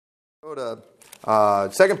Go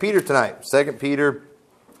to 2 Peter tonight. 2 Peter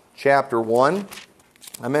chapter 1.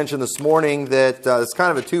 I mentioned this morning that it's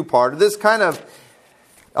kind of a two-parter. This kind of,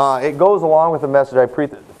 it goes along with the message I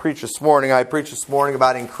preached this morning. I preached this morning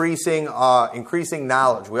about increasing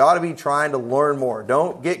knowledge. We ought to be trying to learn more.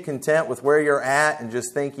 Don't get content with where you're at and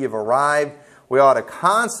just think you've arrived. We ought to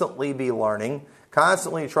constantly be learning,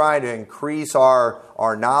 constantly trying to increase our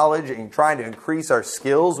knowledge and trying to increase our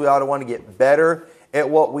skills. We ought to want to get better at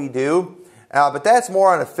what we do. But that's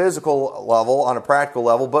more on a physical level, on a practical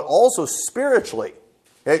level, but also spiritually.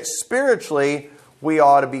 Spiritually, we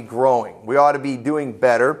ought to be growing. We ought to be doing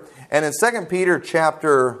better. And in 2 Peter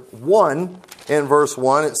chapter 1, in verse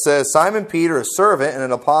 1, it says, Simon Peter, a servant and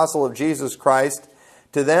an apostle of Jesus Christ,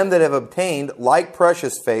 to them that have obtained like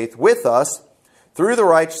precious faith with us through the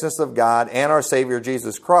righteousness of God and our Savior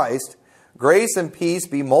Jesus Christ, grace and peace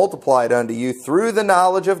be multiplied unto you through the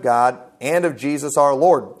knowledge of God and of Jesus our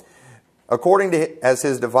Lord, according to as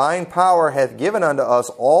His divine power hath given unto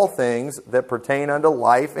us all things that pertain unto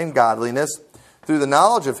life and godliness, through the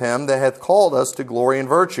knowledge of Him that hath called us to glory and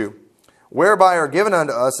virtue, whereby are given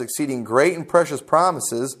unto us exceeding great and precious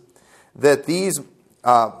promises, that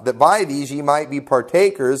by these ye might be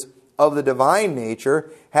partakers of the divine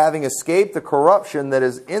nature, having escaped the corruption that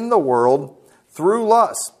is in the world through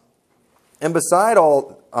lust. And beside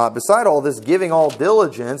all this, giving all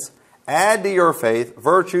diligence, add to your faith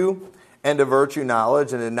virtue, and to virtue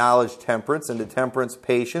knowledge, and to knowledge temperance, and to temperance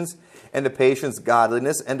patience, and to patience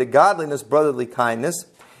godliness, and to godliness brotherly kindness,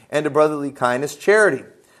 and to brotherly kindness charity.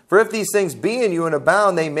 For if these things be in you and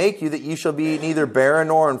abound, they make you that ye shall be neither barren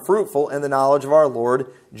nor unfruitful in the knowledge of our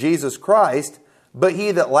Lord Jesus Christ. But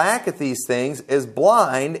he that lacketh these things is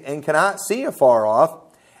blind, and cannot see afar off,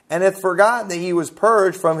 and hath forgotten that he was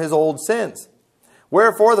purged from his old sins.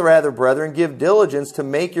 Wherefore the rather, brethren, give diligence to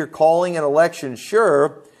make your calling and election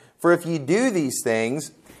sure, for if ye do these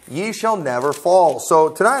things, ye shall never fall. So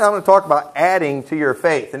tonight I'm going to talk about adding to your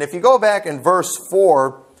faith. And if you go back in verse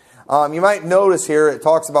 4, you might notice here it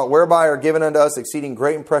talks about whereby are given unto us exceeding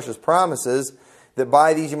great and precious promises, that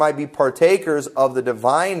by these you might be partakers of the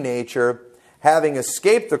divine nature, having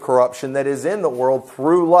escaped the corruption that is in the world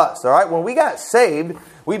through lust. All right, when we got saved,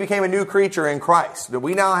 we became a new creature in Christ.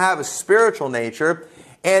 We now have a spiritual nature,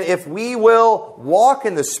 and if we will walk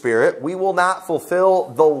in the Spirit, we will not fulfill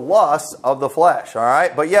the lusts of the flesh. All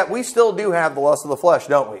right, but yet we still do have the lust of the flesh,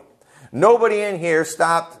 don't we? Nobody in here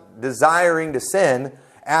stopped desiring to sin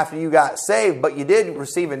after you got saved, but you did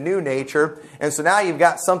receive a new nature, and so now you've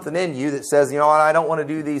got something in you that says, you know what, I don't want to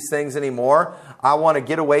do these things anymore. I want to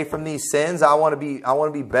get away from these sins. I want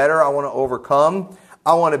to be better. I want to overcome.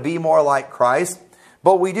 I want to be more like Christ.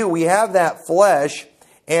 But we have that flesh,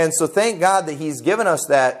 and so thank God that He's given us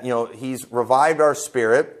that, He's revived our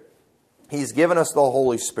spirit. He's given us the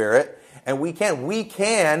Holy Spirit, and we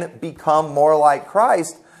can become more like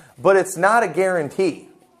Christ, but it's not a guarantee.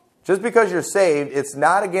 Just because you're saved, it's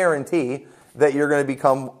not a guarantee that you're going to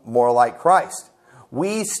become more like Christ.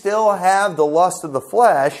 We still have the lust of the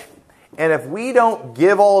flesh, and if we don't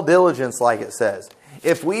give all diligence, like it says,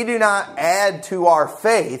 if we do not add to our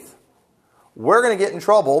faith, we're going to get in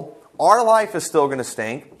trouble. Our life is still going to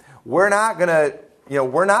stink. We're not going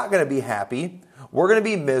to be happy. We're going to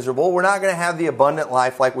be miserable. We're not going to have the abundant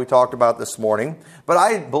life like we talked about this morning. But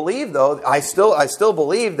I believe, though, I still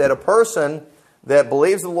believe that a person that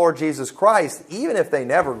believes in the Lord Jesus Christ, even if they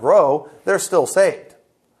never grow, they're still saved.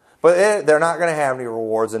 But they're not going to have any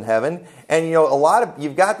rewards in heaven. And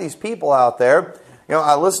you've got these people out there.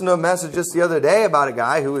 I listened to a message just the other day about a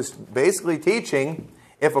guy who was basically teaching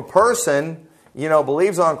if a person,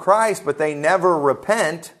 believes on Christ, but they never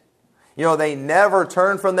repent, they never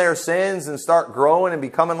turn from their sins and start growing and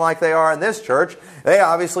becoming like they are in this church, they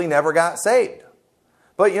obviously never got saved.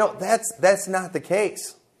 But that's not the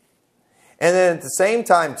case. And then at the same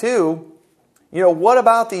time, too, what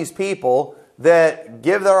about these people that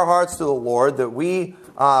give their hearts to the Lord, that we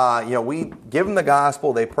give them the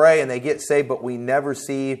gospel, they pray, and they get saved, but we never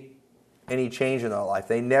see any change in their life.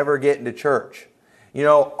 They never get into church.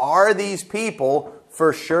 Are these people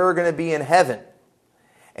for sure going to be in heaven?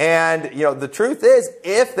 And, the truth is,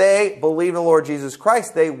 if they believe in the Lord Jesus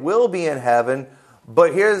Christ, they will be in heaven.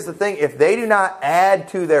 But here's the thing, if they do not add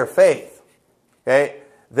to their faith, okay,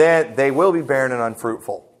 then they will be barren and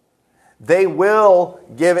unfruitful. They will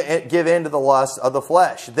give in to the lust of the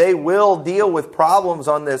flesh. They will deal with problems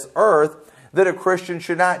on this earth that a Christian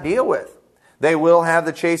should not deal with. They will have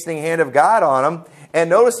the chastening hand of God on them. And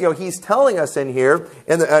notice, He's telling us in here,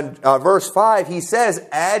 in verse 5, He says,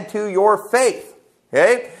 add to your faith.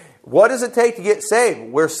 Okay? What does it take to get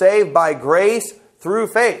saved? We're saved by grace through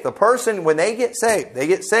faith. The person, when they get saved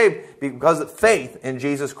because of faith in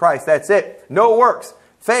Jesus Christ. That's it. No works.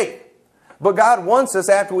 Faith. But God wants us,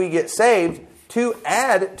 after we get saved, to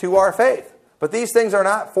add to our faith. But these things are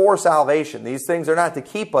not for salvation. These things are not to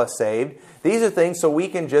keep us saved. These are things so we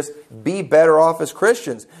can just be better off as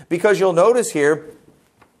Christians. Because you'll notice here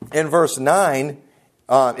in verse 9, in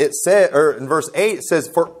verse 8, it says,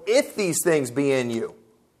 "For if these things be in you,"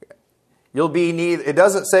 you'll be neither. It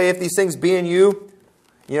doesn't say if these things be in you,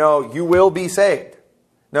 you will be saved.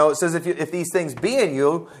 No, it says if these things be in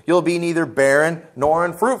you, you'll be neither barren nor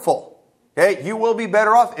unfruitful. Okay, you will be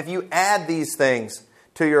better off if you add these things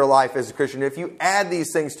to your life as a Christian. If you add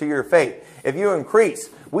these things to your faith, if you increase,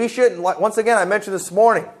 we shouldn't. Once again, I mentioned this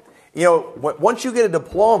morning. Once you get a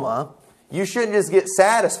diploma, you shouldn't just get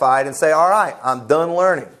satisfied and say, "All right, I'm done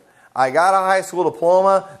learning. I got a high school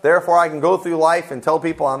diploma, therefore I can go through life and tell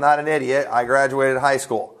people I'm not an idiot. I graduated high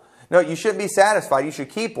school." No, you shouldn't be satisfied. You should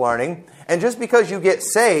keep learning. And just because you get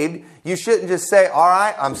saved, you shouldn't just say, "All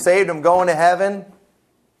right, I'm saved, I'm going to heaven.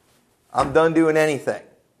 I'm done doing anything."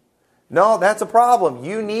 No, that's a problem.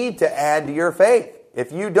 You need to add to your faith.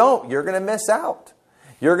 If you don't, you're going to miss out.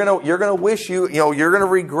 You're going to wish you're going to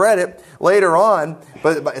regret it later on.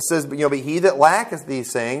 But it says, but he that lacketh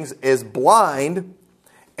these things is blind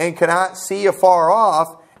and cannot see afar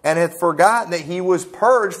off, and hath forgotten that he was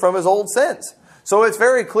purged from his old sins. So it's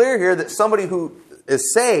very clear here that somebody who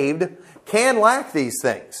is saved can lack these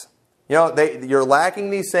things. You're lacking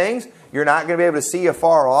these things. You're not going to be able to see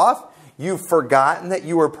afar off. You've forgotten that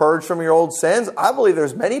you were purged from your old sins. I believe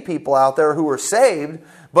there's many people out there who are saved,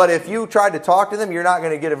 but if you tried to talk to them, you're not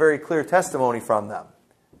going to get a very clear testimony from them.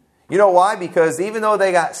 You know why? Because even though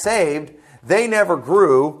they got saved, they never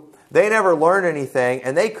grew. They never learned anything,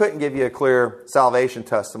 and they couldn't give you a clear salvation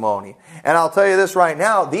testimony. And I'll tell you this right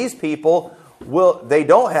now, these people, they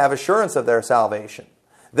don't have assurance of their salvation.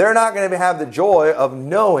 They're not going to have the joy of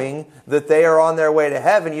knowing that they are on their way to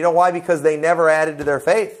heaven. You know why? Because they never added to their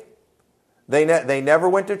faith. They never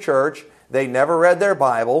went to church. They never read their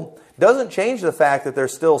Bible. Doesn't change the fact that they're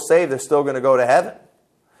still saved. They're still going to go to heaven.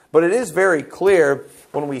 But it is very clear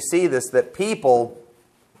when we see this that people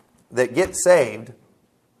that get saved,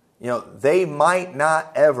 they might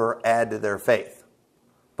not ever add to their faith.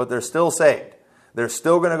 But they're still saved. They're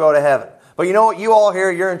still going to go to heaven. But you know what? You all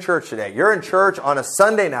here, you're in church today. You're in church on a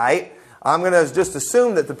Sunday night. I'm going to just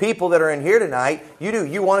assume that the people that are in here tonight,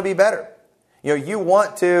 you want to be better. You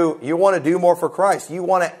want to do more for Christ. You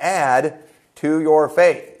want to add to your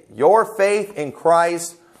faith. Your faith in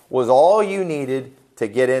Christ was all you needed to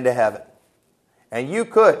get into heaven. And you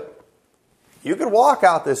could walk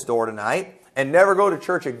out this door tonight and never go to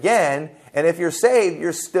church again. And if you're saved,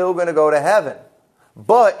 you're still going to go to heaven.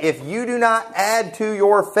 But if you do not add to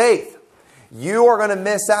your faith, you are going to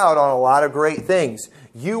miss out on a lot of great things.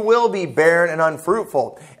 You will be barren and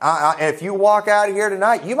unfruitful. If you walk out of here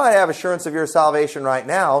tonight, you might have assurance of your salvation right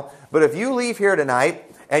now. But if you leave here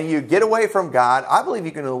tonight and you get away from God, I believe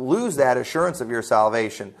you're going to lose that assurance of your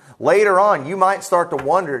salvation. Later on, you might start to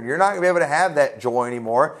wonder. You're not going to be able to have that joy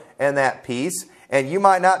anymore and that peace. And you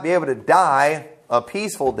might not be able to die a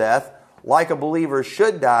peaceful death like a believer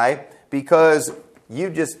should die because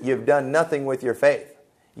you've done nothing with your faith.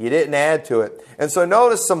 You didn't add to it. And so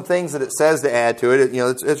notice some things that it says to add to it.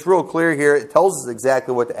 It's real clear here. It tells us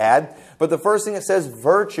exactly what to add. But the first thing it says,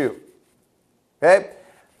 virtue. Okay?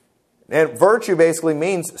 And virtue basically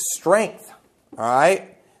means strength. All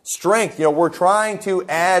right? Strength. We're trying to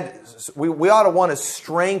add, we ought to want to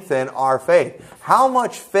strengthen our faith. How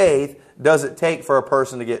much faith does it take for a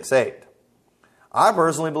person to get saved? I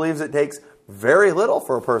personally believe it takes very little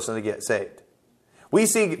for a person to get saved. We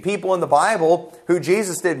see people in the Bible who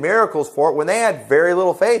Jesus did miracles for when they had very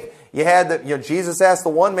little faith. You had Jesus asked the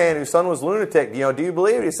one man whose son was lunatic, do you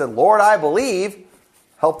believe? He said, "Lord, I believe.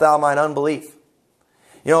 Help thou mine unbelief."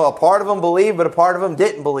 A part of them believed, but a part of them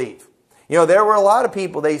didn't believe. There were a lot of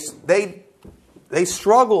people, they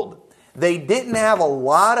struggled. They didn't have a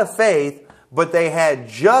lot of faith, but they had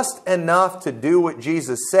just enough to do what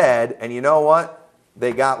Jesus said. And you know what?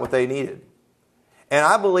 They got what they needed. And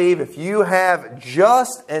I believe if you have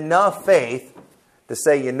just enough faith to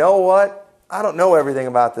say, you know what? I don't know everything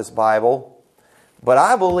about this Bible, but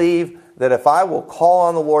I believe that if I will call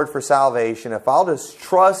on the Lord for salvation, if I'll just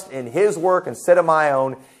trust in His work instead of my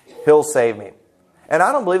own, He'll save me. And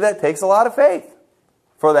I don't believe that takes a lot of faith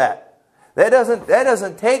for that. That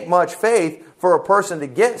doesn't take much faith for a person to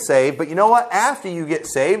get saved. But you know what? After you get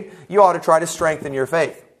saved, you ought to try to strengthen your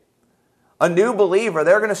faith. A new believer,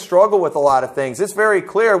 they're going to struggle with a lot of things. It's very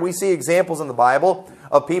clear. We see examples in the Bible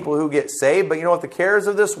of people who get saved. But you know what? The cares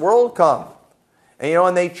of this world come.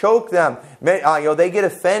 And they choke them. They get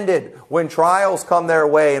offended when trials come their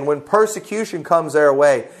way and when persecution comes their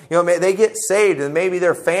way. They get saved and maybe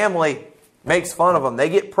their family makes fun of them. They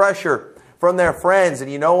get pressure from their friends,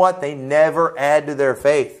 and you know what? They never add to their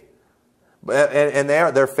faith. And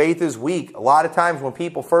their faith is weak. A lot of times when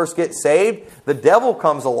people first get saved, the devil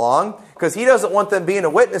comes along because he doesn't want them being a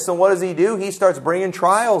witness. And what does he do? He starts bringing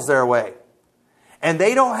trials their way. And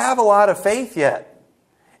they don't have a lot of faith yet.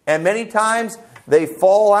 And many times they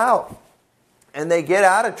fall out and they get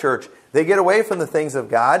out of church. They get away from the things of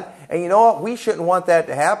God. And you know what? We shouldn't want that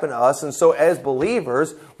to happen to us. And so as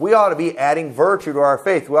believers, we ought to be adding virtue to our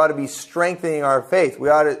faith. We ought to be strengthening our faith. We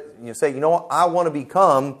ought to say, you know what? I want to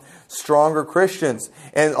become stronger Christians.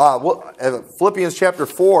 And Philippians chapter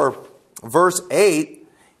 4, verse 8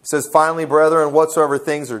 says, finally, brethren, whatsoever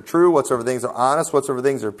things are true, whatsoever things are honest, whatsoever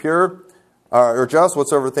things are pure, or just,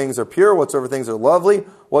 whatsoever things are pure, whatsoever things are lovely,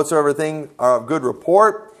 whatsoever things are of good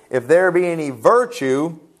report, if there be any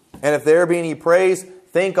virtue, and if there be any praise,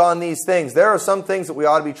 think on these things. There are some things that we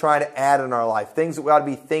ought to be trying to add in our life, things that we ought to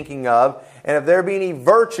be thinking of. And if there be any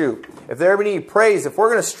virtue, if there be any praise, if we're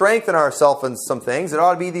going to strengthen ourselves in some things, it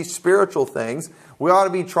ought to be these spiritual things. We ought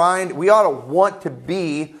to want to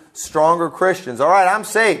be stronger Christians. All right, I'm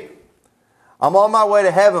saved. I'm on my way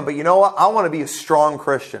to heaven, but you know what? I want to be a strong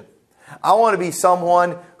Christian. I want to be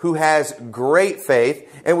someone who has great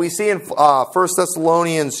faith. And we see in 1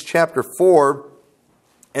 Thessalonians chapter 4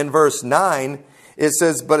 and verse 9, it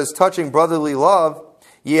says, but as touching brotherly love,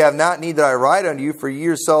 ye have not need that I write unto you, for ye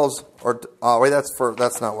yourselves,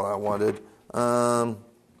 that's not what I wanted. I'm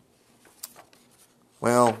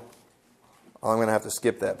going to have to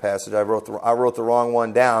skip that passage. I wrote the wrong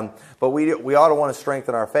one down. But we ought to want to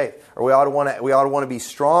strengthen our faith, or we ought to want to be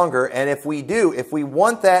stronger. And if we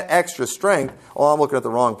want that extra strength, I'm looking at the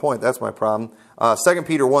wrong point. That's my problem. 2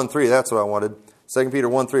 Peter 1:3. That's what I wanted. 2 Peter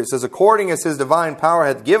 1:3. It says, according as His divine power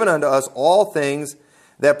hath given unto us all things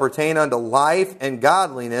that pertain unto life and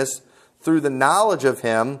godliness, through the knowledge of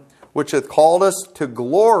Him which hath called us to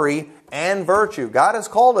glory and virtue. God has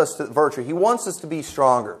called us to virtue. He wants us to be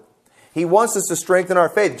stronger. He wants us to strengthen our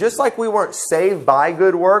faith. Just like we weren't saved by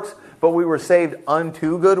good works, but we were saved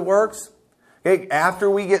unto good works. Okay? After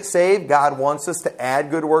we get saved, God wants us to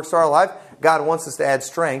add good works to our life. God wants us to add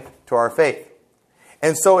strength to our faith.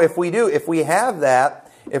 And so if we have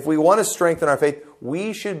that, if we want to strengthen our faith,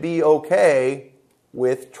 we should be okay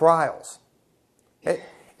with trials. Okay?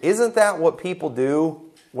 Isn't that what people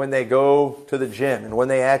do when they go to the gym and when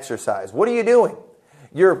they exercise? What are you doing?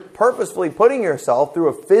 You're purposefully putting yourself through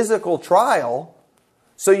a physical trial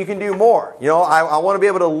so you can do more. I want to be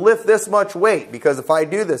able to lift this much weight, because if I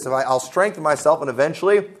do this, I'll strengthen myself, and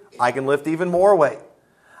eventually I can lift even more weight.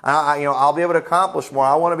 I'll be able to accomplish more.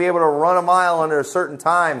 I want to be able to run a mile under a certain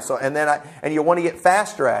time. And you want to get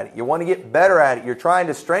faster at it. You want to get better at it. You're trying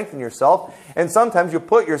to strengthen yourself. And sometimes you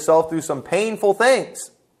put yourself through some painful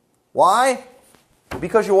things. Why?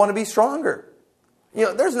 Because you want to be stronger.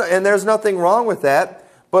 There's nothing wrong with that.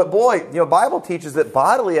 But boy, Bible teaches that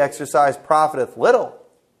bodily exercise profiteth little.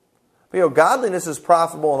 Godliness is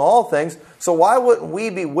profitable in all things. So why wouldn't we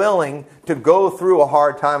be willing to go through a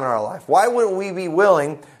hard time in our life? Why wouldn't we be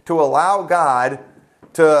willing to allow God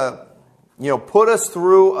to, put us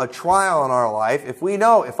through a trial in our life if we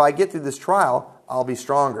know if I get through this trial, I'll be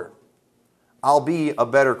stronger. I'll be a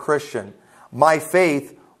better Christian. My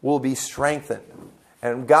faith will be strengthened.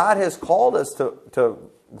 And God has called us to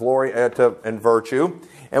glory and virtue.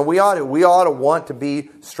 And we ought to want to be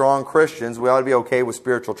strong Christians. We ought to be okay with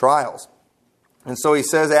spiritual trials. And so he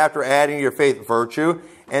says, after adding to your faith virtue,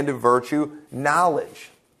 and to virtue knowledge.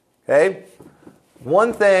 Okay?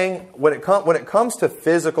 One thing, when it comes to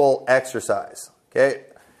physical exercise, okay,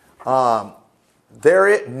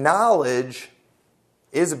 knowledge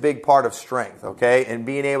is a big part of strength, okay, and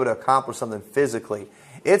being able to accomplish something physically.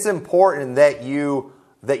 It's important that you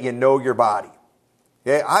know your body.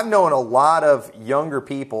 Okay? I've known a lot of younger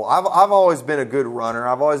people. I've always been a good runner.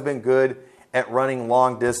 I've always been good at running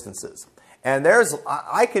long distances. And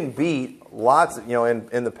I can beat lots,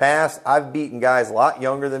 in the past, I've beaten guys a lot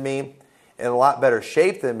younger than me, in a lot better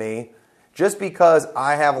shape than me, just because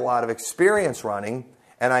I have a lot of experience running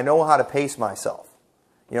and I know how to pace myself.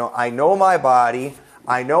 I know my body.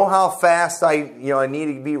 I know how fast I need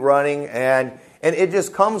to be running, and it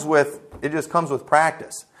just comes with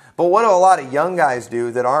practice. But what do a lot of young guys do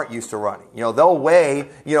that aren't used to running? They'll weigh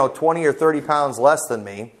 20 or 30 pounds less than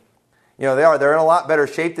me. They're in a lot better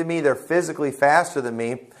shape than me. They're physically faster than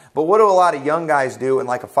me. But what do a lot of young guys do in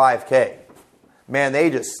like a 5K? Man, they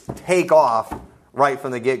just take off right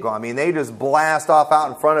from the get-go. I mean, they just blast off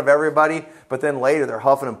out in front of everybody, but then later they're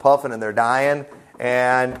huffing and puffing and they're dying.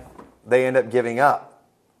 and they end up giving up.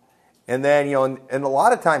 And then, and a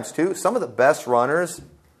lot of times too, some of the best runners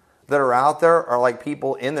that are out there are like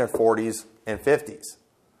people in their 40s and 50s.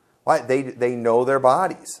 Right? They know their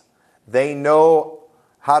bodies. They know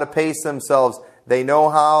how to pace themselves. They know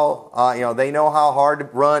how they know how hard to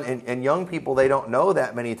run. And young people, they don't know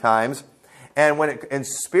that many times. And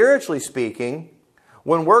spiritually speaking,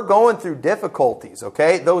 when we're going through difficulties,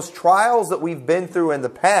 okay, those trials that we've been through in the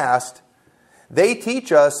past, they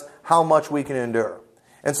teach us how much we can endure.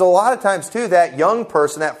 And so a lot of times too, that young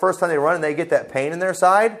person, that first time they run and they get that pain in their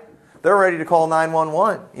side, they're ready to call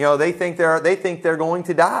 911. They think they're going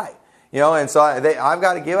to die. And so I've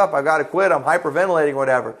got to give up. I've got to quit. I'm hyperventilating,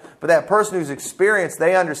 whatever. But that person who's experienced,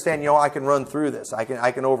 they understand. I can run through this. I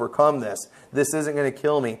can overcome this. This isn't going to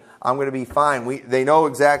kill me. I'm going to be fine. They know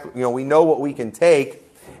exactly. We know what we can take,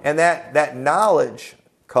 and that knowledge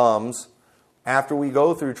comes after we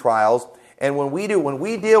go through trials. And when we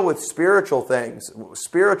deal with spiritual things,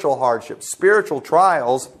 spiritual hardships, spiritual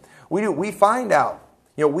trials, we find out.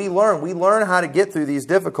 We learn how to get through these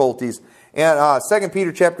difficulties. And 2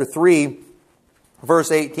 Peter chapter 3,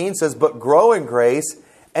 verse 18 says, "But grow in grace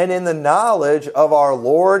and in the knowledge of our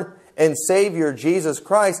Lord and Savior Jesus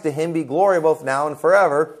Christ. To Him be glory both now and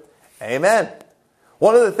forever. Amen."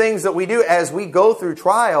 One of the things that we do as we go through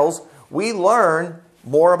trials, we learn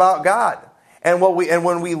more about God. And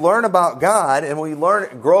when we learn about God and we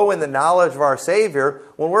grow in the knowledge of our Savior,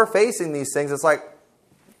 when we're facing these things, it's like,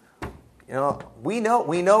 we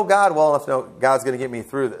know God well enough to know God's going to get me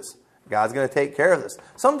through this. God's going to take care of this.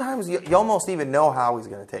 Sometimes you almost even know how He's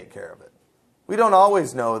going to take care of it. We don't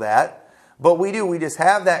always know that, but we do. We just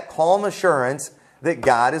have that calm assurance that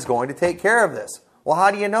God is going to take care of this. Well,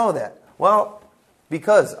 how do you know that? Well,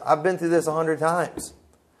 because I've been through this 100 times.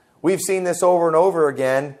 We've seen this over and over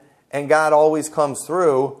again, and God always comes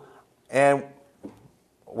through, and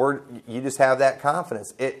you just have that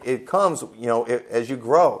confidence. It comes, as you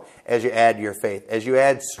grow, as you add to your faith, as you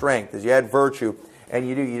add strength, as you add virtue, and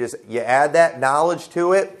you add that knowledge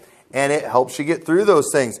to it, and it helps you get through those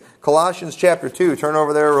things. Colossians chapter 2, turn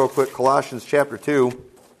over there real quick. Colossians chapter 2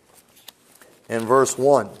 and verse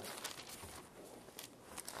 1. It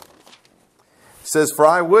says, "For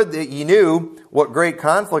I would that ye knew what great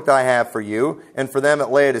conflict I have for you, and for them at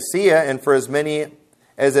Laodicea, and for as many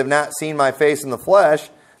as have not seen my face in the flesh,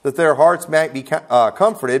 that their hearts might be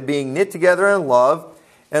comforted, being knit together in love,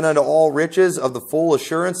 and unto all riches of the full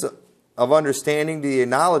assurance of understanding, to the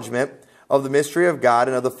acknowledgement of the mystery of God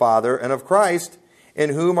and of the Father and of Christ, in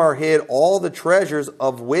whom are hid all the treasures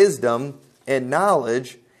of wisdom and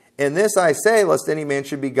knowledge. And this I say, lest any man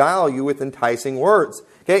should beguile you with enticing words."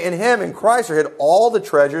 Okay, in Him, in Christ, are hid all the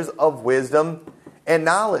treasures of wisdom and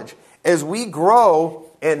knowledge. As we grow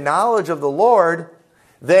in knowledge of the Lord,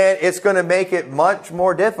 then it's going to make it much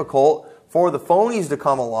more difficult for the phonies to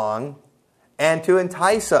come along and to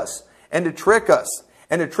entice us and to trick us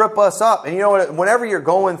and to trip us up. And whenever you're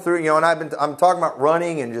going through, and I'm talking about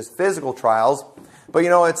running and just physical trials, but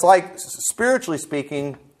it's like, spiritually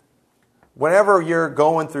speaking, whenever you're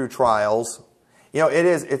going through trials,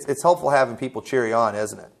 it's helpful having people cheer you on,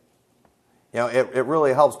 isn't it? It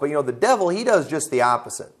really helps. But the devil, he does just the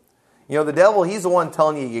opposite. The devil, he's the one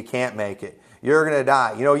telling you you can't make it. You're going to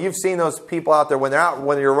die. You've seen those people out there when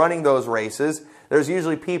you're running those races. There's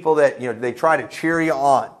usually people that they try to cheer you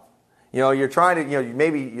on. You're trying to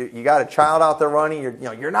maybe you got a child out there running.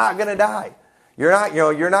 You're not going to die.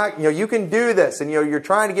 You can do this, and you're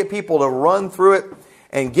trying to get people to run through it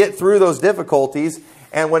and get through those difficulties.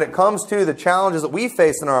 And when it comes to the challenges that we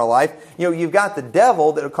face in our life, you've got the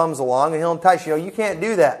devil that comes along and he'll entice you. You can't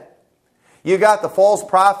do that. You got the false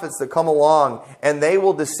prophets that come along and they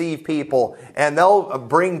will deceive people and they'll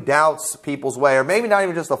bring doubts people's way. Or maybe not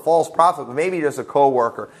even just a false prophet, but maybe just a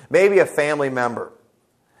coworker, maybe a family member.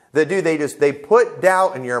 They put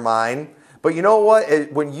doubt in your mind. But you know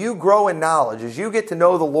what? When you grow in knowledge, as you get to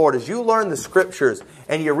know the Lord, as you learn the Scriptures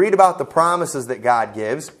and you read about the promises that God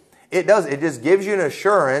gives, it just gives you an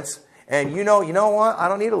assurance. And you know what? I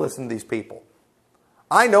don't need to listen to these people.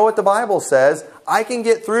 I know what the Bible says. I can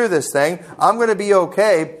get through this thing. I'm going to be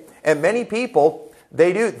okay. And many people,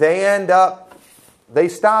 they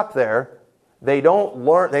stop there. They don't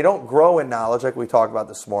learn. They don't grow in knowledge like we talked about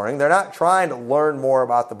this morning. They're not trying to learn more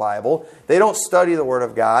about the Bible. They don't study the Word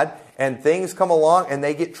of God. And things come along and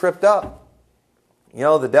they get tripped up.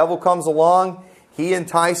 The devil comes along. He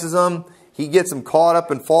entices them. He gets them caught up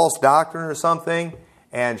in false doctrine or something.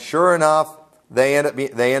 And sure enough, they end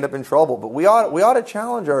up in trouble. But we ought to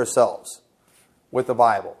challenge ourselves with the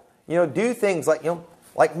Bible. Do things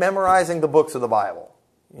like memorizing the books of the Bible.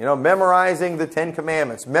 You know, memorizing the 10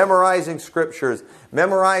 Commandments, memorizing scriptures,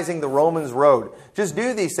 memorizing the Romans Road. Just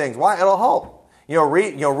do these things. Why? It'll help.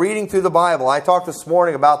 Reading through the Bible. I talked this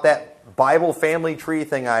morning about that Bible family tree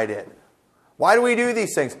thing I did. Why do we do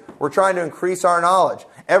these things? We're trying to increase our knowledge.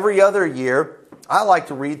 Every other year, I like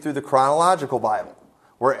to read through the chronological Bible.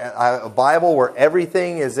 A Bible where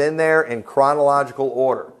everything is in there in chronological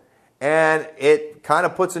order. And it kind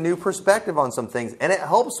of puts a new perspective on some things. And it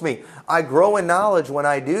helps me. I grow in knowledge when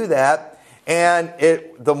I do that. And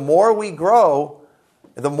the more we grow,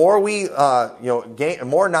 the more we gain, the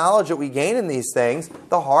more knowledge that we gain in these things,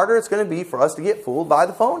 the harder it's going to be for us to get fooled by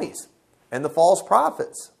the phonies and the false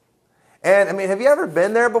prophets. And I mean, have you ever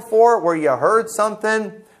been there before where you heard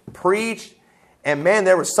something preached and man,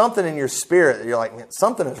 there was something in your spirit that you're like, man,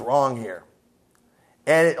 something is wrong here.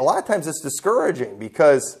 And a lot of times it's discouraging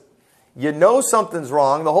because you know something's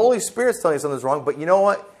wrong. The Holy Spirit's telling you something's wrong, but you know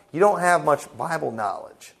what? You don't have much Bible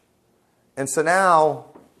knowledge. And so now,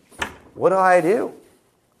 what do?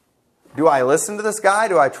 Do I listen to this guy?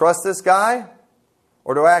 Do I trust this guy?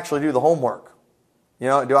 Or do I actually do the homework? You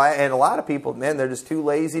know, and a lot of people, man, they're just too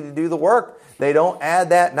lazy to do the work. They don't add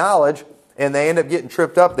that knowledge, and they end up getting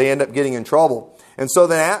tripped up. They end up getting in trouble. And so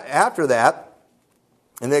then after that,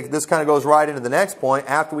 and this kind of goes right into the next point,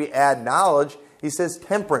 after we add knowledge, he says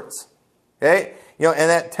temperance. Okay? And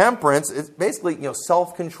that temperance is basically,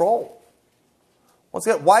 self-control. Once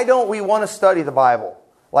again, why don't we want to study the Bible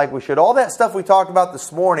like we should? All that stuff we talked about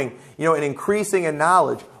this morning, in increasing in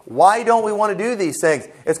knowledge. Why don't we want to do these things?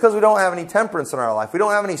 It's because we don't have any temperance in our life. We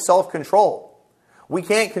don't have any self-control. We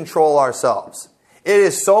can't control ourselves. It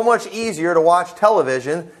is so much easier to watch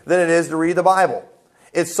television than it is to read the Bible.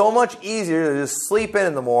 It's so much easier to just sleep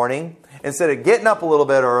in the morning instead of getting up a little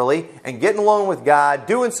bit early and getting alone with God,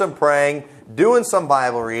 doing some praying, doing some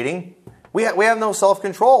Bible reading. We have no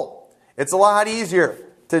self-control. It's a lot easier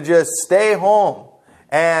to just stay home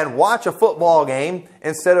and watch a football game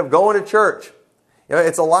instead of going to church.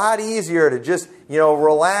 It's a lot easier to just,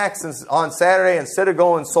 relax on Saturday instead of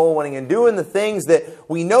going soul winning and doing the things that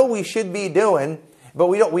we know we should be doing, but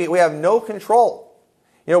we have no control.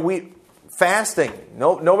 Fasting.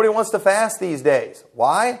 Nobody wants to fast these days.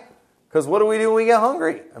 Why? Because what do we do when we get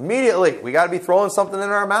hungry? Immediately, we got to be throwing something in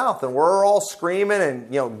our mouth, and we're all screaming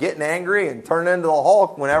and getting angry and turning into the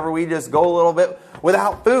Hulk whenever we just go a little bit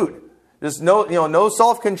without food. Just no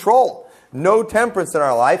self-control. No temperance in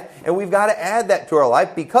our life, and we've got to add that to our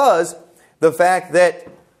life because the fact that,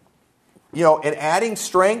 in adding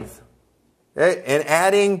strength, and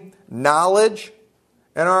adding knowledge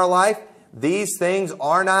in our life, these things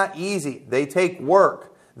are not easy. They take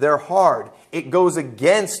work. They're hard. It goes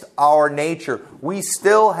against our nature. We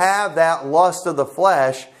still have that lust of the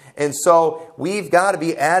flesh, and so we've got to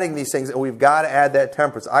be adding these things, and we've got to add that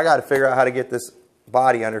temperance. I got to figure out how to get this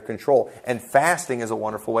body under control. And fasting is a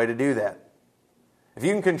wonderful way to do that. If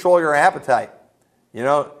you can control your appetite, you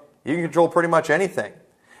can control pretty much anything.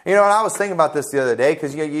 And I was thinking about this the other day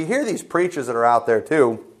because you hear these preachers that are out there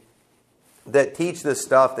too that teach this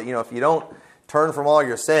stuff that, if you don't turn from all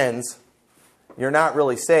your sins, you're not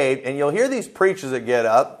really saved. And you'll hear these preachers that get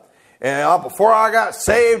up and before I got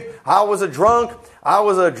saved, I was a drunk, I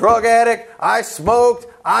was a drug addict, I smoked,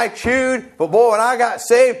 I chewed, but boy, when I got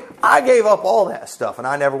saved, I gave up all that stuff and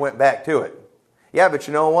I never went back to it. Yeah, but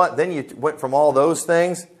you know what? Then you went from all those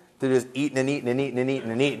things to just eating and eating and eating and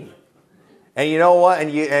eating and eating. And you know what?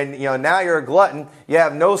 And now you're a glutton. You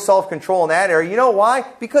have no self-control in that area. You know why?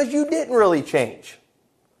 Because you didn't really change.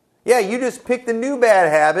 Yeah, you just picked a new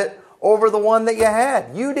bad habit over the one that you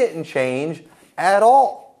had. You didn't change at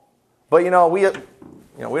all. But we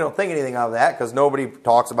don't think anything of that because nobody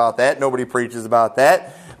talks about that. Nobody preaches about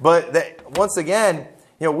that. But once again,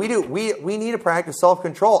 we need to practice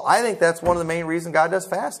self-control. I think that's one of the main reasons God does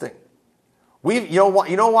fasting. You know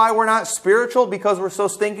why we're not spiritual? Because we're so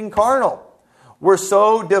stinking carnal. We're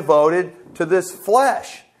so devoted to this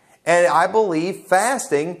flesh. And I believe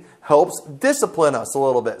fasting helps discipline us a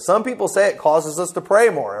little bit. Some people say it causes us to pray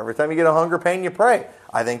more. Every time you get a hunger pain, you pray.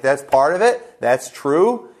 I think that's part of it. That's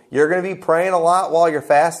true. You're going to be praying a lot while you're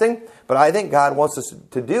fasting. But I think God wants us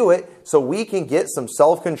to do it so we can get some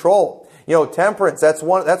self-control. Temperance, that's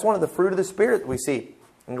one of the fruit of the Spirit that we see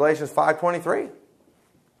in Galatians 5:23.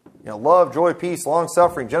 Love, joy, peace,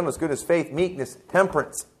 long-suffering, gentleness, goodness, faith, meekness,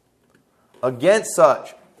 temperance. Against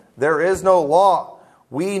such, there is no law.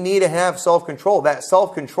 We need to have self-control. That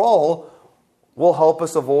self-control will help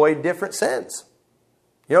us avoid different sins.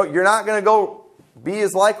 You're not going to be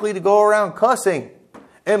as likely to go around cussing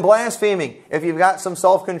And blaspheming, if you've got some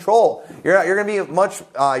self-control, you're going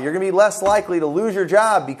to be less likely to lose your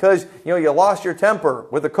job because you lost your temper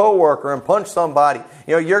with a coworker and punched somebody.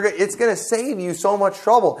 It's going to save you so much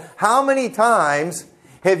trouble. How many times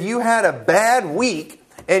have you had a bad week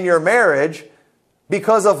in your marriage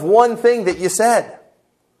because of one thing that you said?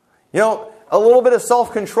 A little bit of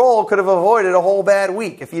self-control could have avoided a whole bad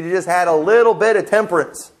week if you just had a little bit of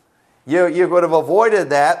temperance. You would have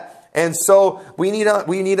avoided that. And so we need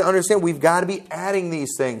to understand we've got to be adding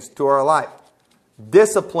these things to our life.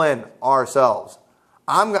 Discipline ourselves.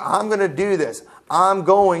 I'm going to do this. I'm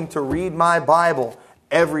going to read my Bible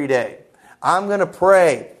every day. I'm going to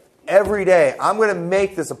pray every day. I'm going to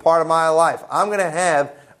make this a part of my life. I'm going to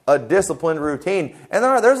have a disciplined routine. And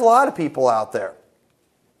there's a lot of people out there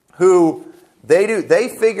who they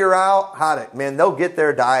figure out how to, they'll get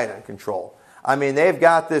their diet under control. They've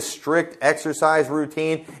got this strict exercise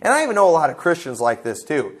routine. And I even know a lot of Christians like this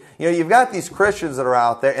too. You've got these Christians that are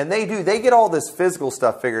out there and they get all this physical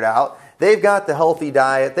stuff figured out. They've got the healthy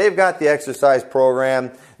diet. They've got the exercise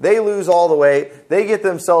program. They lose all the weight. They get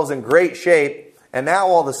themselves in great shape. And now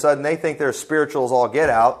all of a sudden they think they're spiritual as all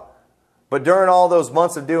get out. But during all those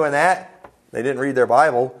months of doing that, they didn't read their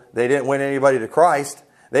Bible. They didn't win anybody to Christ.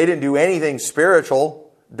 They didn't do anything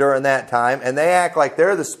spiritual during that time. And they act like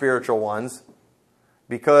they're the spiritual ones,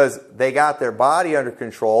 because they got their body under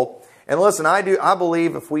control. And listen, I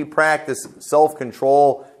believe if we practice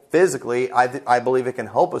self-control physically, I believe it can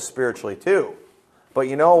help us spiritually too. But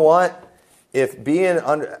you know what? If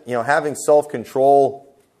having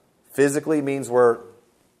self-control physically means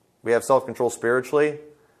we have self-control spiritually,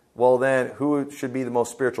 well then who should be the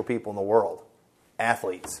most spiritual people in the world?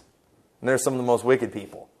 Athletes. And they're some of the most wicked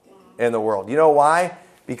people in the world. You know why?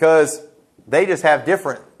 Because they just have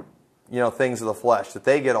different things of the flesh that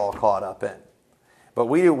they get all caught up in. But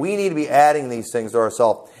we need to be adding these things to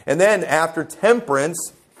ourselves. And then after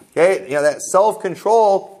temperance, that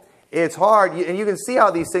self-control, it's hard. And you can see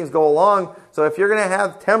how these things go along. So if you're going to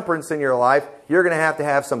have temperance in your life, you're going to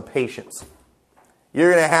have some patience.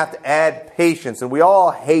 You're going to have to add patience. And we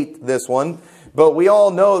all hate this one, but we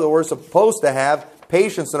all know that we're supposed to have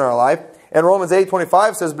patience in our life. And Romans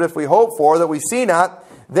 8:25 says, "But if we hope for that we see not,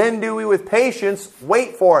 then do we with patience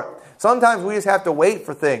wait for it." Sometimes we just have to wait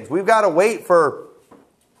for things. We've got to wait for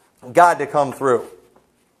God to come through.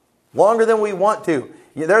 Longer than we want to.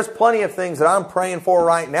 There's plenty of things that I'm praying for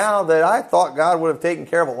right now that I thought God would have taken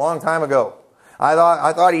care of a long time ago. I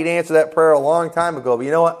thought He'd answer that prayer a long time ago. But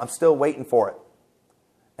you know what? I'm still waiting for it.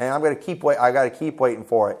 And I got to keep waiting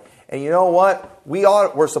for it. And you know what?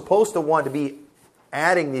 We're supposed to want to be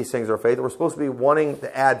adding these things to our faith. We're supposed to be wanting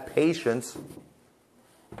to add patience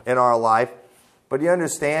in our life. But you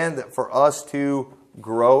understand that for us to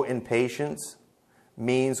grow in patience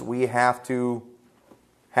means we have to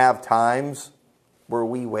have times where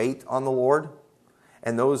we wait on the Lord.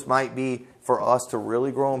 And those might be, for us to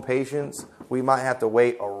really grow in patience, we might have to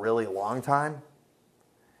wait a really long time.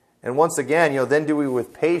 And once again, then do we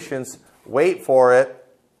with patience wait for it?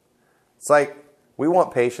 It's like we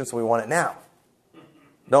want patience and we want it now,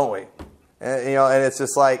 don't we? And it's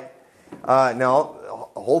just like, no,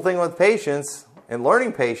 the whole thing with patience and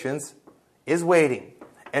learning patience is waiting,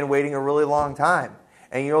 and waiting a really long time.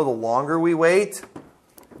 And the longer we wait,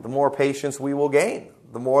 the more patience we will gain,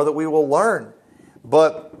 the more that we will learn.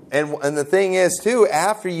 But and the thing is too,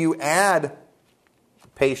 after you add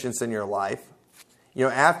patience in your life,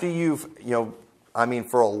 after you've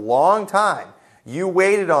for a long time you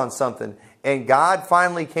waited on something and God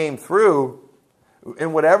finally came through,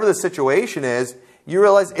 in whatever the situation is, you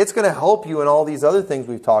realize it's going to help you in all these other things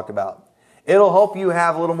we've talked about. It'll help you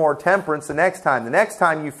have a little more temperance the next time. The next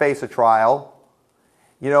time you face a trial,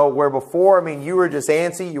 where before, you were just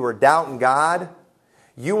antsy, you were doubting God,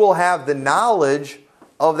 you will have the knowledge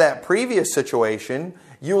of that previous situation.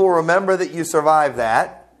 You will remember that you survived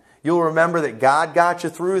that. You'll remember that God got you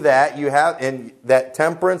through that. And that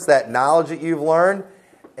temperance, that knowledge that you've learned,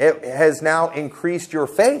 it has now increased your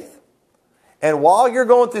faith. And while you're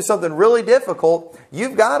going through something really difficult,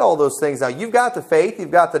 you've got all those things now. You've got the faith,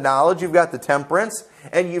 you've got the knowledge, you've got the temperance,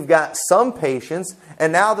 and you've got some patience.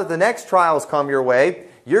 And now that the next trials come your way,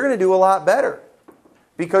 you're going to do a lot better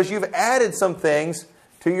because you've added some things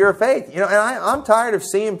to your faith. And I'm tired of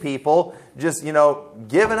seeing people just,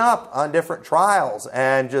 giving up on different trials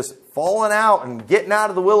and just falling out and getting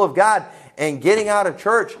out of the will of God and getting out of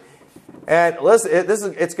church. And listen,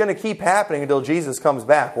 it's going to keep happening until Jesus comes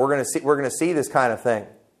back. We're going to see this kind of thing.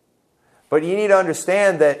 But you need to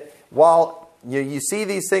understand that while you see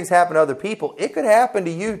these things happen to other people, it could happen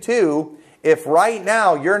to you too if right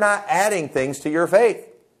now you're not adding things to your faith.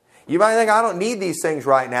 You might think, I don't need these things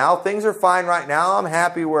right now. Things are fine right now. I'm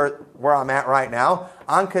happy where I'm at right now.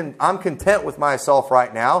 I'm content with myself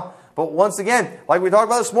right now. But once again, like we talked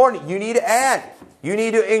about this morning, you need to add. You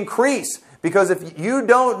need to increase. Because if you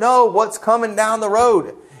don't know what's coming down the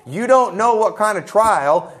road, you don't know what kind of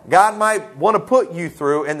trial God might want to put you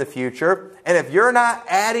through in the future. And if you're not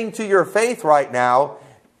adding to your faith right now,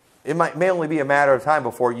 it may only be a matter of time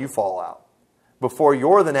before you fall out, before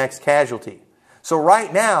you're the next casualty. So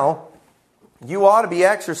right now, you ought to be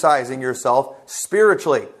exercising yourself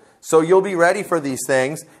spiritually. So you'll be ready for these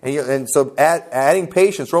things. And so adding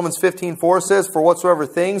patience. Romans 15:4 says, for whatsoever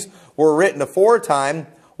things were written aforetime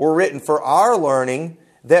were written for our learning,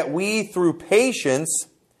 that we through patience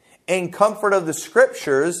and comfort of the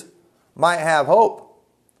Scriptures might have hope.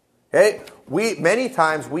 Okay? Many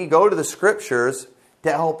times we go to the Scriptures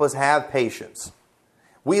to help us have patience.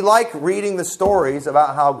 We like reading the stories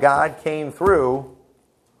about how God came through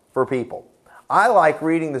for people. I like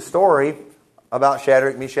reading the story about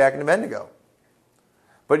Shadrach, Meshach, and Abednego.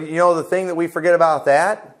 But you know the thing that we forget about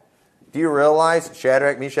that? Do you realize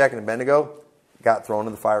Shadrach, Meshach, and Abednego got thrown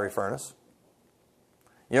in the fiery furnace?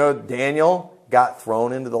 You know, Daniel got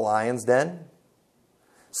thrown into the lion's den.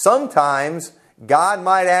 Sometimes God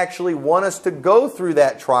might actually want us to go through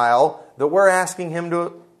that trial that we're asking Him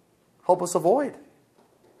to help us avoid.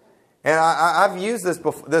 And I've used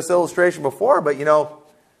this illustration before, but you know,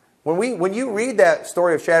 when you read that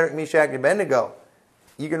story of Shadrach, Meshach, and Abednego,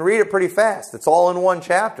 you can read it pretty fast. It's all in one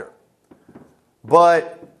chapter.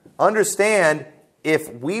 But understand,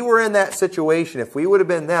 if we were in that situation, if we would have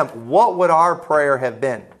been them, what would our prayer have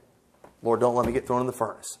been? Lord, don't let me get thrown in the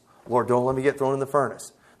furnace. Lord, don't let me get thrown in the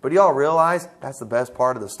furnace. But do y'all realize that's the best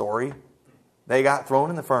part of the story? They got thrown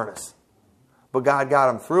in the furnace. But God got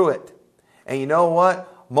them through it. And you know what?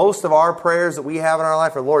 Most of our prayers that we have in our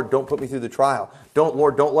life are, Lord, don't put me through the trial.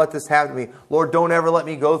 Lord, don't let this happen to me. Lord, don't ever let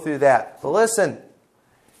me go through that. But listen,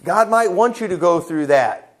 God might want you to go through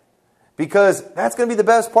that, because that's going to be the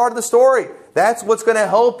best part of the story. That's what's going to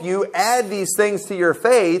help you add these things to your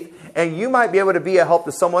faith, and you might be able to be a help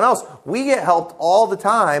to someone else. We get helped all the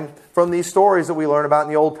time from these stories that we learn about in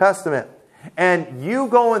the Old Testament. And you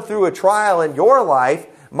going through a trial in your life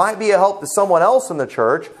might be a help to someone else in the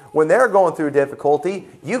church. When they're going through difficulty,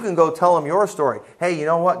 you can go tell them your story. Hey, you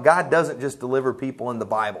know what? God doesn't just deliver people in the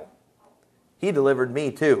Bible. He delivered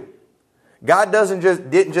me too. God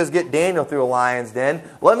didn't just get Daniel through a lion's den.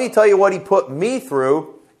 Let me tell you what He put me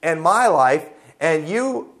through in my life. And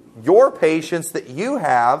your patience that you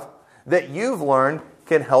have, that you've learned,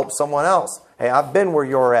 can help someone else. Hey, I've been where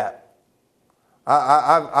you're at.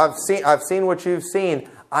 I've seen what you've seen.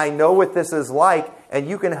 I know what this is like. And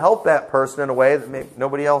you can help that person in a way that maybe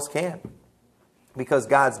nobody else can, because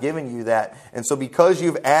God's given you that. And so because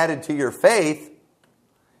you've added to your faith,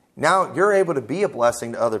 now you're able to be a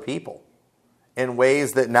blessing to other people in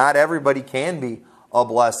ways that not everybody can be a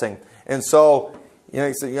blessing. And so,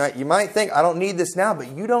 you might think, I don't need this now,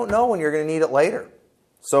 but you don't know when you're going to need it later.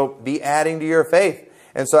 So be adding to your faith.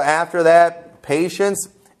 And so after that, patience,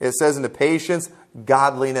 it says into patience,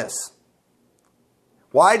 godliness.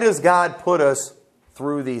 Why does God put us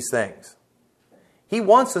through these things? He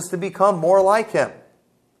wants us to become more like Him.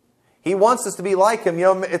 He wants us to be like Him. You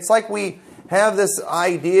know, it's like we have this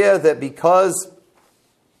idea that because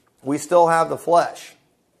we still have the flesh,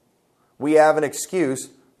 we have an excuse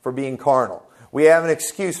for being carnal. We have an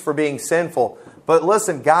excuse for being sinful. But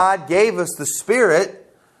listen, God gave us the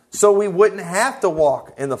Spirit so we wouldn't have to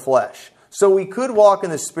walk in the flesh. So we could walk in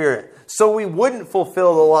the Spirit. So we wouldn't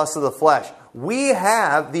fulfill the lust of the flesh. We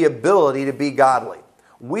have the ability to be godly.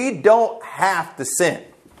 We don't have to sin.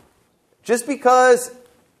 Just because,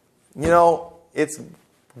 it's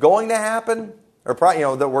going to happen, or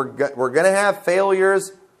that we're going to have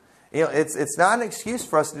failures, it's not an excuse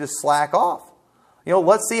for us to just slack off.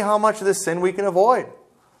 Let's see how much of this sin we can avoid.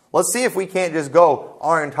 Let's see if we can't just go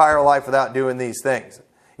our entire life without doing these things.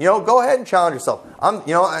 Go ahead and challenge yourself.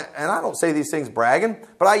 And I don't say these things bragging,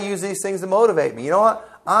 but I use these things to motivate me. You know what?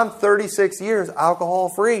 I'm 36 years alcohol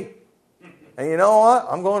free. And you know what?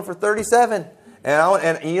 I'm going for 37.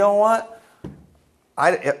 And you know what?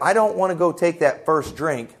 I don't want to go take that first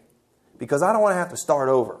drink because I don't want to have to start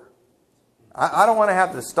over. I don't want to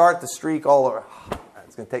have to start the streak all over.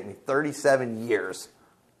 It's going to take me 37 years.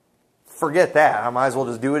 Forget that. I might as well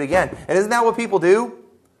just do it again. And isn't that what people do?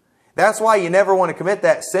 That's why you never want to commit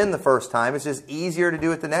that sin the first time. It's just easier to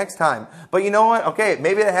do it the next time. But you know what? Okay,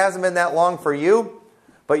 maybe it hasn't been that long for you.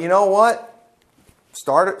 But you know what?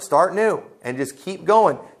 Start new and just keep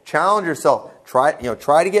going. Challenge yourself. Try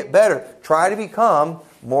to get better. Try to become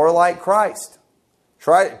more like Christ.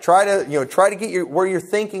 Try to get where you're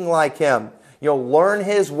thinking like him. Learn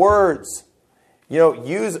his words.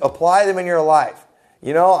 Apply them in your life.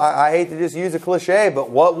 I hate to just use a cliche, but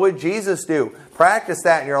what would Jesus do? Practice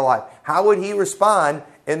that in your life. How would he respond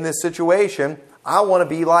in this situation? I want to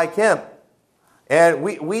be like him. And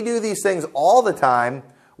we do these things all the time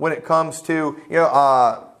when it comes to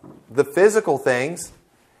the physical things.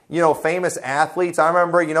 Famous athletes. I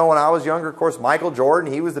remember, when I was younger, of course, Michael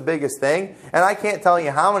Jordan, he was the biggest thing. And I can't tell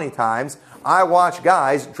you how many times I watched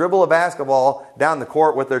guys dribble a basketball down the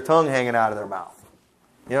court with their tongue hanging out of their mouth.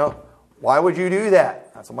 Why would you do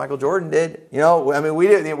that? That's what Michael Jordan did. We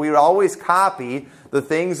would always copy the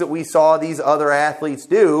things that we saw these other athletes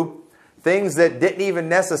do, things that didn't even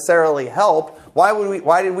necessarily help.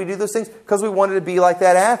 Why did we do those things? Because we wanted to be like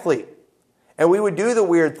that athlete. And we would do the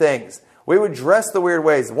weird things. We would dress the weird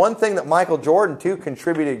ways. One thing that Michael Jordan, too,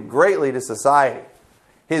 contributed greatly to society.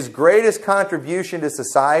 His greatest contribution to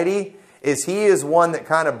society is he is one that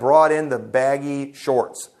kind of brought in the baggy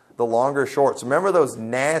shorts, the longer shorts. Remember those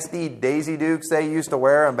nasty Daisy Dukes they used to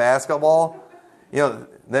wear in basketball?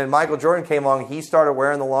 Then Michael Jordan came along, he started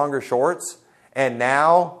wearing the longer shorts, and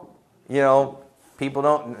now, people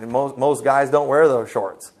don't, most guys don't wear those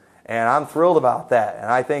shorts. And I'm thrilled about that. And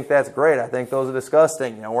I think that's great. I think those are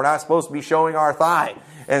disgusting. We're not supposed to be showing our thigh.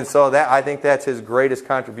 And so I think that's his greatest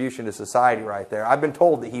contribution to society right there. I've been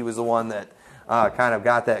told that he was the one that kind of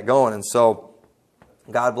got that going. And so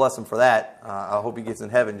God bless him for that. I hope he gets in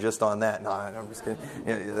heaven just on that. No, I'm just kidding.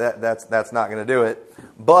 That's not going to do it.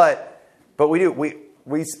 But we do.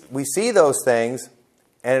 We see those things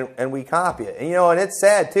and we copy it. And it's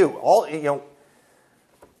sad too.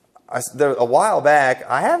 A while back,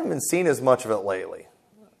 I haven't been seeing as much of it lately.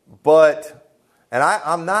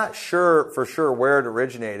 I'm not sure for sure where it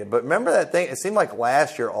originated, but remember that thing? It seemed like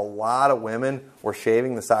last year a lot of women were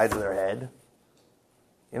shaving the sides of their head.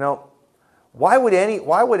 Why would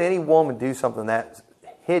any woman do something that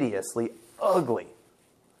hideously ugly?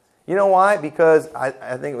 You know why? Because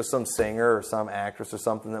I think it was some singer or some actress or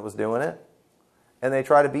something that was doing it, and they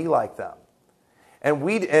try to be like them.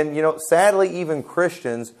 And sadly, even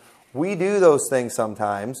Christians, we do those things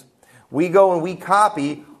sometimes. We go and we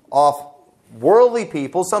copy off worldly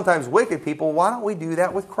people, sometimes wicked people. Why don't we do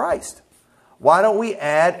that with Christ? Why don't we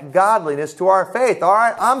add godliness to our faith? All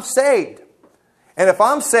right, I'm saved. And if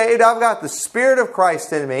I'm saved, I've got the Spirit of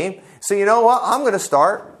Christ in me. So you know what? I'm going to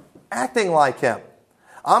start acting like him.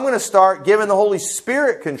 I'm going to start giving the Holy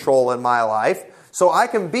Spirit control in my life so I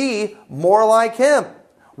can be more like him.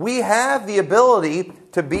 We have the ability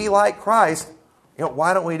to be like Christ.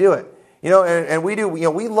 Why don't we do it? And we do.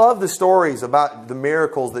 We love the stories about the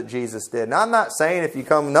miracles that Jesus did. And I'm not saying if you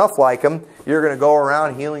come enough like him, you're going to go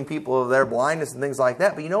around healing people of their blindness and things like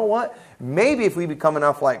that. But you know what? Maybe if we become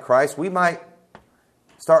enough like Christ, we might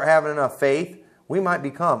start having enough faith. We might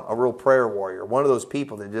become a real prayer warrior. One of those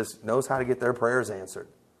people that just knows how to get their prayers answered.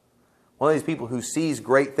 One of these people who sees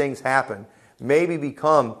great things happen. Maybe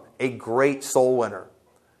become a great soul winner.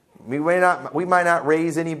 We might not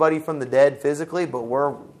raise anybody from the dead physically, but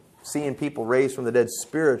we're seeing people raised from the dead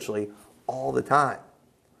spiritually all the time.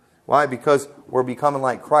 Why? Because we're becoming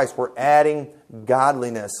like Christ. We're adding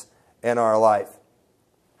godliness in our life.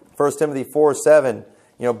 1 Timothy 4:7,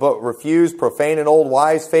 but refuse profane and old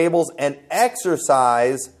wives' fables and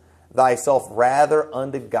exercise thyself rather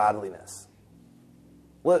unto godliness.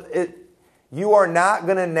 You are not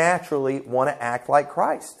going to naturally want to act like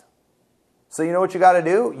Christ. So you know what you got to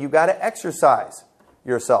do? You got to exercise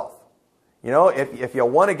yourself. If you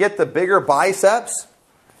want to get the bigger biceps,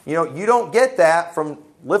 you don't get that from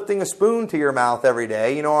lifting a spoon to your mouth every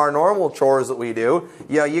day. Our normal chores that we do.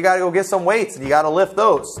 You got to go get some weights and you got to lift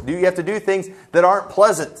those. You have to do things that aren't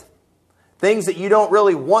pleasant. Things that you don't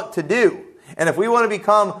really want to do. And if we want to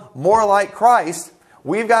become more like Christ,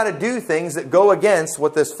 we've got to do things that go against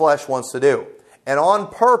what this flesh wants to do. And on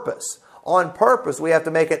purpose, we have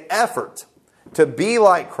to make an effort to be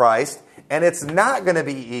like Christ. And it's not going to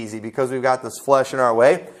be easy because we've got this flesh in our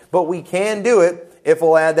way. But we can do it if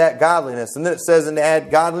we'll add that godliness. And then it says, and to add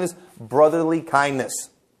godliness, brotherly kindness.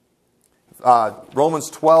 Romans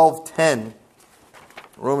 12:10.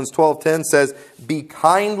 Romans 12:10 says, be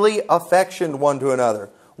kindly affectioned one to another,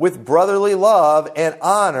 with brotherly love and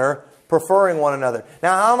honor, preferring one another.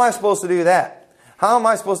 Now, how am I supposed to do that? How am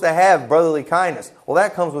I supposed to have brotherly kindness? Well,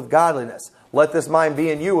 that comes with godliness. Let this mind be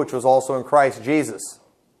in you, which was also in Christ Jesus.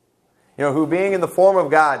 Who being in the form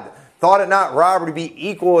of God, thought it not robbery to be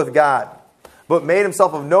equal with God, but made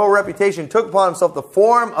himself of no reputation, took upon himself the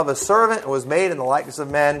form of a servant, and was made in the likeness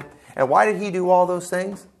of men. And why did he do all those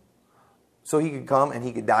things? So he could come and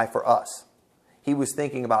he could die for us. He was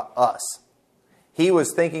thinking about us. He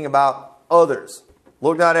was thinking about others.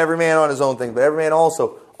 Look not every man on his own thing, but every man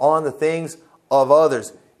also on the things of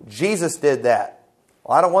others. Jesus did that.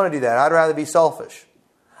 Well, I don't want to do that. I'd rather be selfish.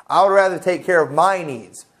 I would rather take care of my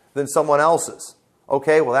needs than someone else's.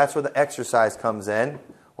 Okay, well, that's where the exercise comes in.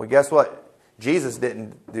 Well, guess what? Jesus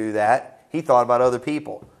didn't do that. He thought about other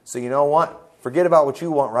people. So you know what? Forget about what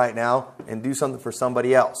you want right now and do something for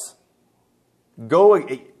somebody else. Go.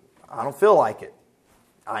 I don't feel like it.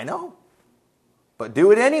 I know. But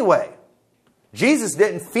do it anyway. Jesus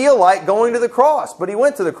didn't feel like going to the cross, but He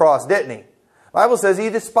went to the cross, didn't He? The Bible says He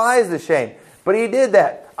despised the shame, but He did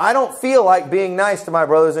that. I don't feel like being nice to my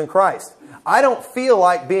brothers in Christ. I don't feel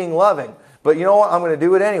like being loving, but you know what? I'm going to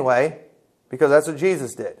do it anyway because that's what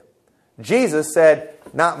Jesus did. Jesus said,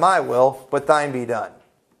 not my will, but thine be done.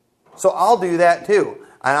 So I'll do that too.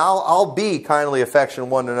 And I'll be kindly affectionate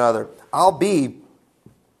one to another. I'll be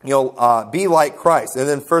like Christ. And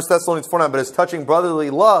then 1 Thessalonians 4:9, but as touching brotherly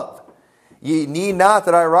love, ye need not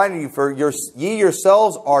that I write to you, for ye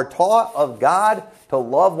yourselves are taught of God to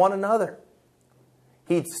love one another.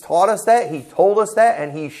 He's taught us that, He told us that,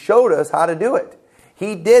 and He showed us how to do it.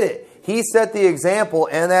 He did it. He set the example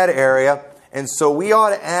in that area, and so we ought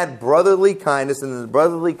to add brotherly kindness, and in the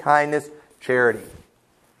brotherly kindness, charity.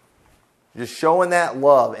 Just showing that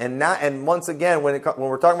love. And once again, when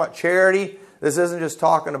we're talking about charity, this isn't just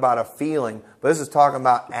talking about a feeling, but this is talking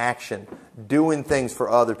about action, doing things for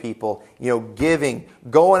other people, giving,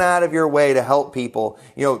 going out of your way to help people,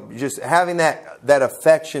 just having that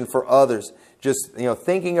affection for others, just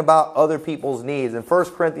thinking about other people's needs. In 1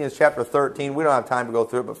 Corinthians chapter 13, we don't have time to go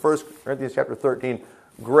through it, but 1 Corinthians chapter 13,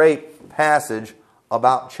 great passage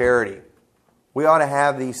about charity. We ought to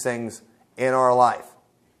have these things in our life.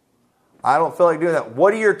 I don't feel like doing that.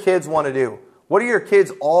 What do your kids want to do? What do your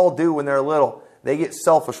kids all do when they're little? They get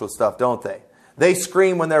selfish with stuff, don't they? They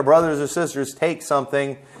scream when their brothers or sisters take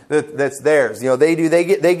something that's theirs. They do.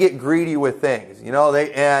 They get greedy with things.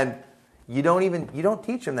 And you don't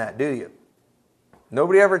teach them that, do you?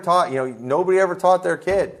 Nobody ever taught their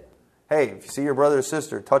kid, hey, if you see your brother or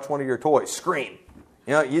sister touch one of your toys, scream.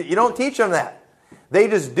 You don't teach them that. They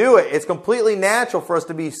just do it. It's completely natural for us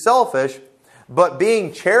to be selfish, but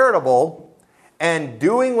being charitable and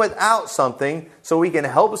doing without something so we can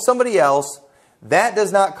help somebody else, that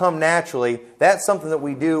does not come naturally. That's something that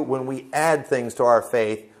we do when we add things to our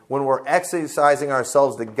faith, when we're exercising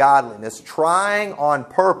ourselves to godliness, trying on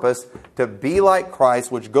purpose to be like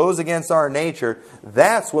Christ, which goes against our nature.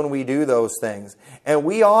 That's when we do those things. And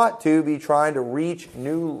we ought to be trying to reach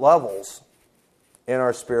new levels in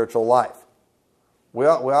our spiritual life. We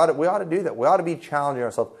ought to do that. We ought to be challenging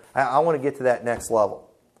ourselves. I want to get to that next level.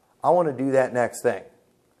 I want to do that next thing.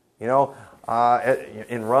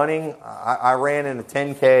 In running, I ran in a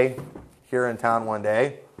 10K here in town one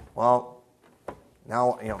day. Well,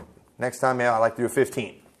 now, next time I'd like to do a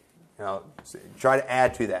 15. Try to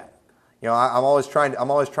add to that. I'm always trying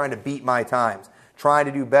to beat my times, trying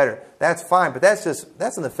to do better. That's fine, but that's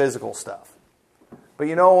in the physical stuff. But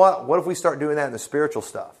you know what? What if we start doing that in the spiritual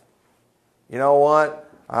stuff? You know what?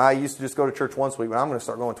 I used to just go to church once a week, but I'm going to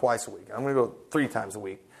start going twice a week. I'm going to go 3 times a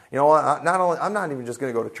week. You know what? I'm not even just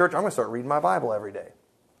going to go to church. I'm going to start reading my Bible every day.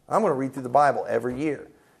 I'm going to read through the Bible every year.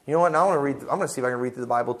 You know what? Now I'm going to see if I can read through the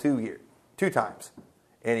Bible 2 times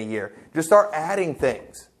in a year. Just start adding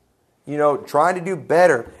things. Trying to do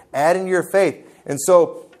better, adding to your faith. And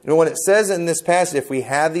so, when it says in this passage, if we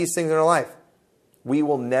have these things in our life, we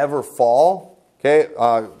will never fall. Okay,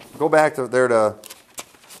 go back to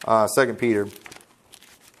 2 Peter.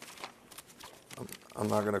 I'm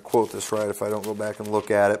not going to quote this right if I don't go back and look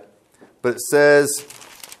at it. But it says,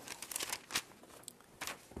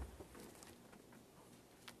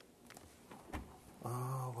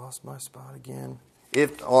 lost my spot again.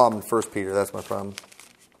 I'm in 1 Peter, that's my problem.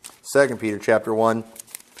 2 Peter chapter 1. It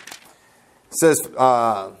says,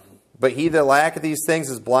 but he that lacketh these things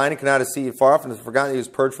is blind and cannot see far off, and has forgotten that he was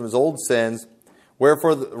purged from his old sins.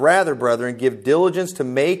 Wherefore, rather, brethren, give diligence to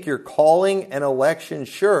make your calling and election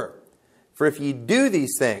sure. For if ye do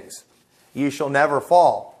these things, ye shall never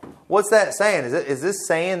fall. What's that saying? Is this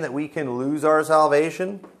saying that we can lose our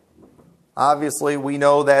salvation? Obviously, we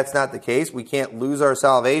know that's not the case. We can't lose our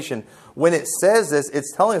salvation. When it says this,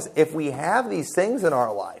 it's telling us if we have these things in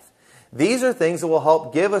our life, these are things that will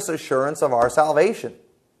help give us assurance of our salvation.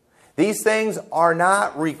 These things are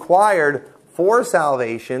not required for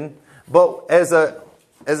salvation, but as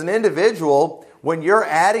an individual, when you're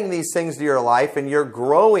adding these things to your life and you're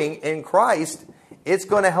growing in Christ, it's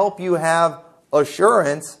going to help you have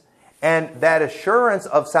assurance. And that assurance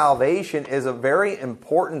of salvation is a very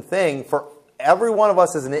important thing for every one of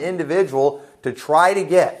us as an individual to try to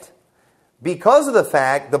get. because of the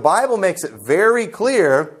fact the Bible makes it very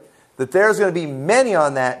clear that there's going to be many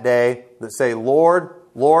on that day that say, Lord,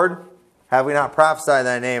 Lord, have we not prophesied in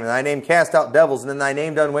thy name? And thy name cast out devils, and in thy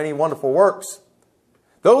name done many wonderful works.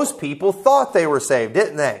 Those people thought they were saved,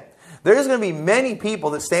 didn't they? There's going to be many people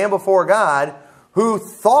that stand before God who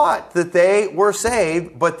thought that they were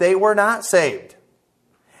saved, but they were not saved.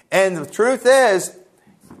 And the truth is,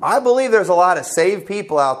 I believe there's a lot of saved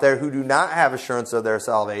people out there who do not have assurance of their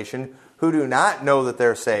salvation, who do not know that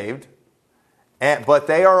they're saved, but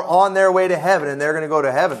they are on their way to heaven, and they're going to go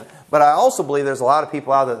to heaven. But I also believe there's a lot of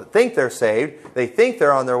people out there that think they're saved, they think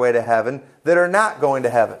they're on their way to heaven, that are not going to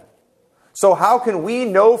heaven. So how can we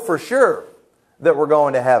know for sure that we're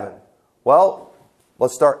going to heaven? Well,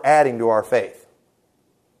 let's start adding to our faith.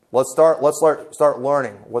 Let's start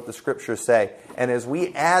learning what the Scriptures say. And as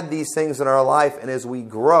we add these things in our life, and as we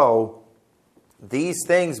grow, these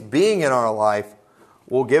things being in our life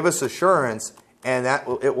will give us assurance, and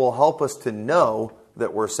it will help us to know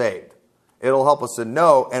that we're saved. It'll help us to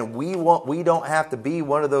know, and we don't have to be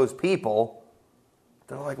one of those people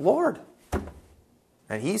that are like, Lord.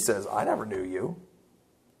 And He says, I never knew you.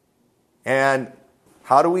 And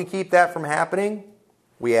how do we keep that from happening?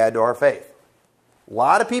 We add to our faith. A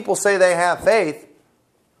lot of people say they have faith,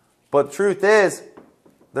 but the truth is,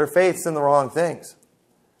 their faith's in the wrong things.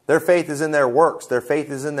 Their faith is in their works. Their faith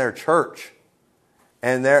is in their church.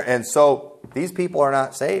 And so these people are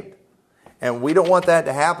not saved. And we don't want that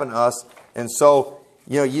to happen to us. And so,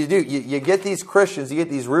 you get these Christians, you get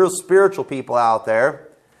these real spiritual people out there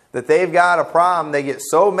that they've got a problem. They get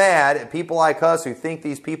so mad at people like us who think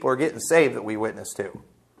these people are getting saved that we witness to.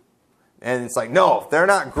 And it's like, no, if they're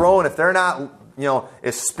not growing, if they're not,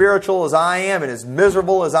 as spiritual as I am and as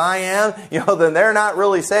miserable as I am, then they're not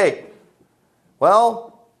really saved.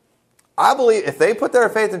 Well, I believe if they put their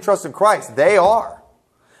faith and trust in Christ, they are.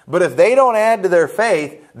 But if they don't add to their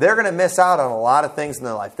faith, they're going to miss out on a lot of things in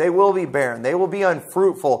their life. They will be barren. They will be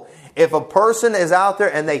unfruitful. If a person is out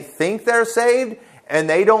there and they think they're saved and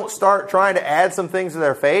they don't start trying to add some things to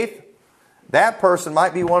their faith, that person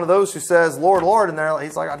might be one of those who says, Lord, Lord, and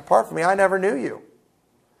he's like, depart from me, I never knew you.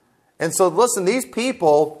 And so listen, these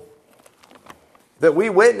people that we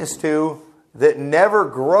witness to that never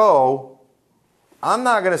grow, I'm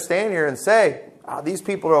not going to stand here and say, these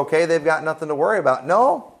people are okay, they've got nothing to worry about.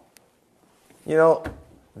 No.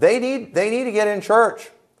 They need to get in church.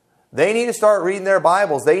 They need to start reading their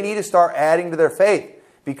Bibles. They need to start adding to their faith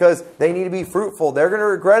because they need to be fruitful. They're going to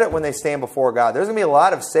regret it when they stand before God. There's going to be a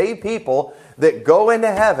lot of saved people that go into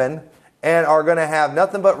heaven and are going to have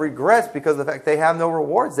nothing but regrets because of the fact they have no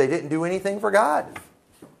rewards. They didn't do anything for God.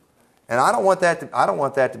 And I don't want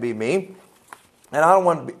that to be me. And I don't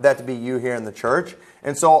want that to be you here in the church.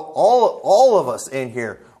 And so all of us in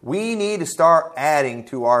here, we need to start adding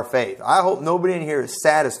to our faith. I hope nobody in here is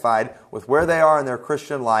satisfied with where they are in their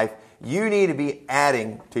Christian life. You need to be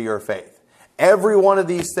adding to your faith. Every one of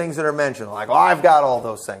these things that are mentioned, like, I've got all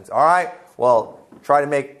those things. All right, well, try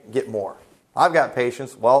to get more. I've got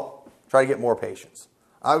patience. Well, try to get more patience.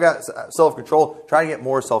 I've got self-control. Try to get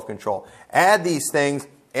more self-control. Add these things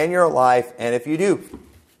in your life, and if you do,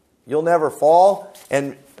 you'll never fall.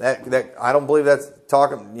 And that I don't believe that's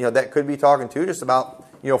talking. That could be talking too, just about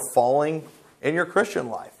falling in your Christian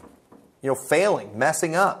life. Failing,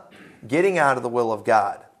 messing up, getting out of the will of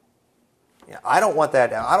God. I don't want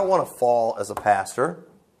that. I don't want to fall as a pastor.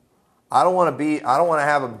 I don't want to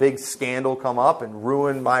have a big scandal come up and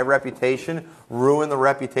ruin my reputation, ruin the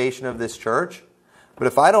reputation of this church. But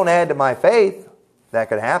if I don't add to my faith, that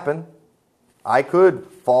could happen. I could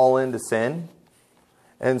fall into sin.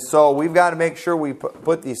 And so we've got to make sure we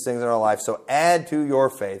put these things in our life. So add to your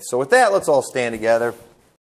faith. So with that, let's all stand together.